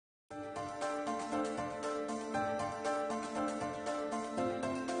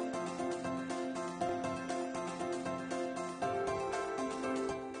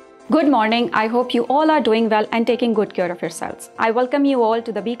Good morning. I hope you all are doing well and taking good care of yourselves. I welcome you all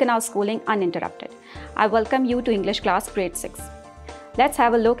to the Beacon House Schooling Uninterrupted. I welcome you to English class grade 6. Let's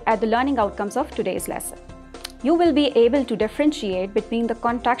have a look at the learning outcomes of today's lesson. You will be able to differentiate between the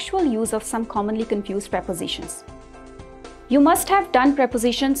contextual use of some commonly confused prepositions. You must have done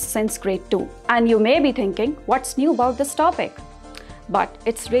prepositions since grade 2 and you may be thinking, what's new about this topic? But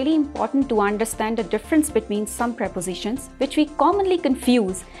it's really important to understand the difference between some prepositions which we commonly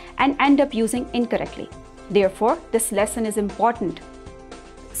confuse and end up using incorrectly. Therefore, this lesson is important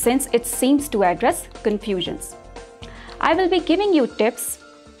since it seems to address confusions. I will be giving you tips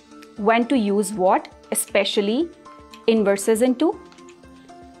when to use what, especially in versus into,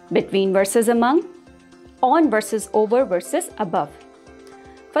 between versus among, on versus over versus above.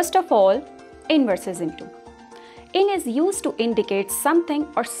 First of all, in versus into. In is used to indicate something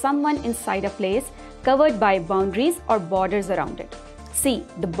or someone inside a place covered by boundaries or borders around it. See,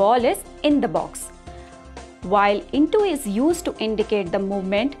 the ball is in the box. While into is used to indicate the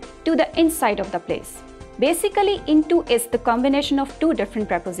movement to the inside of the place. Basically, into is the combination of two different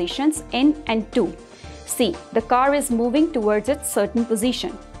prepositions, in and to. See, the car is moving towards its certain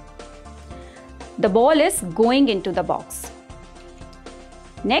position. The ball is going into the box.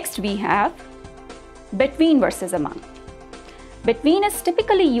 Next we have between versus among. Between is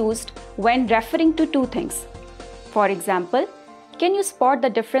typically used when referring to two things. For example, can you spot the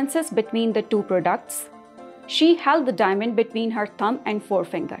differences between the two products? She held the diamond between her thumb and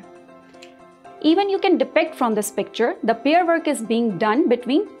forefinger. Even you can depict from this picture, the pair work is being done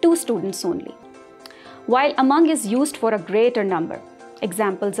between two students only. While among is used for a greater number.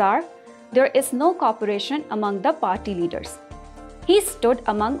 Examples are, there is no cooperation among the party leaders. He stood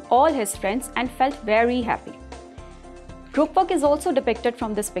among all his friends and felt very happy. Group work is also depicted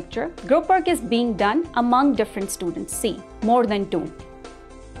from this picture. Group work is being done among different students. See, more than two.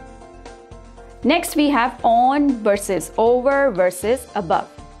 Next we have on versus over versus above.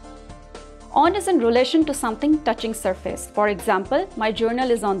 On is in relation to something touching surface. For example, my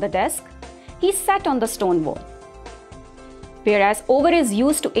journal is on the desk. He sat on the stone wall. Whereas over is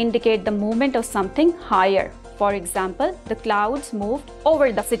used to indicate the movement of something higher. For example, the clouds moved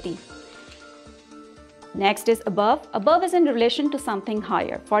over the city. Next is above. Above is in relation to something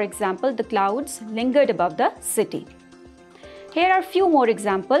higher. For example, the clouds lingered above the city. Here are few more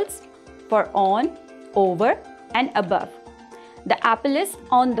examples for on, over, and above. The apple is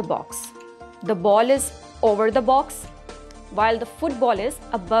on the box. The ball is over the box, while the football is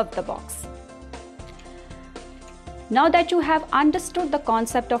above the box. Now that you have understood the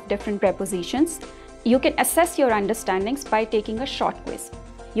concept of different prepositions, you can assess your understandings by taking a short quiz.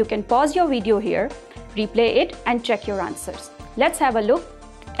 You can pause your video here, replay it and check your answers. Let's have a look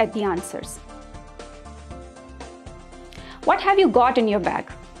at the answers. What have you got in your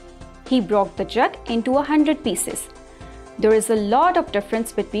bag? He broke the jug into 100 pieces. There is a lot of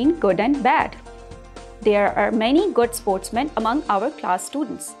difference between good and bad. There are many good sportsmen among our class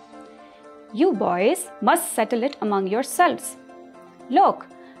students. You boys must settle it among yourselves. Look,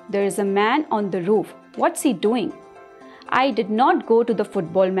 there is a man on the roof. What's he doing? I did not go to the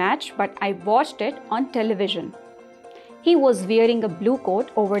football match, but I watched it on television. He was wearing a blue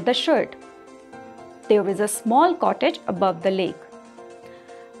coat over the shirt. There is a small cottage above the lake.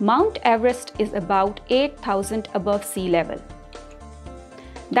 Mount Everest is about 8,000 above sea level.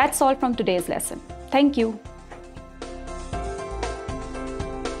 That's all from today's lesson. Thank you.